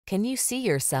Can you see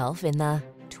yourself in the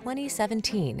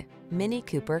 2017 Mini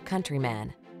Cooper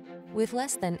Countryman? With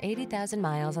less than 80,000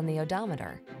 miles on the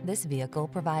odometer, this vehicle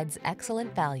provides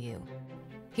excellent value.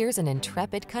 Here's an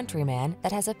intrepid Countryman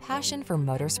that has a passion for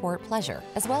motorsport pleasure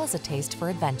as well as a taste for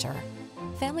adventure.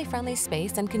 Family-friendly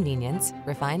space and convenience,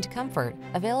 refined comfort,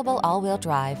 available all-wheel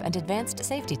drive and advanced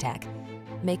safety tech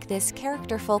make this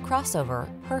characterful crossover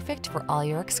perfect for all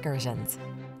your excursions.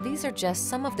 These are just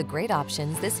some of the great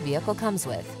options this vehicle comes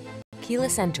with: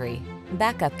 keyless entry,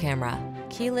 backup camera,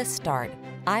 keyless start,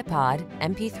 iPod,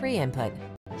 MP3 input,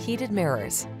 heated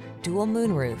mirrors, dual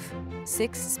moonroof,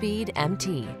 6-speed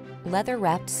MT,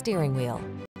 leather-wrapped steering wheel,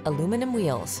 aluminum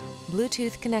wheels,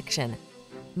 Bluetooth connection.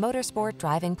 Motorsport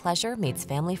driving pleasure meets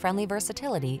family-friendly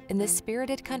versatility in this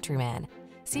spirited Countryman.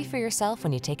 See for yourself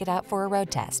when you take it out for a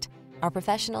road test. Our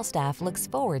professional staff looks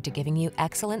forward to giving you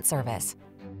excellent service.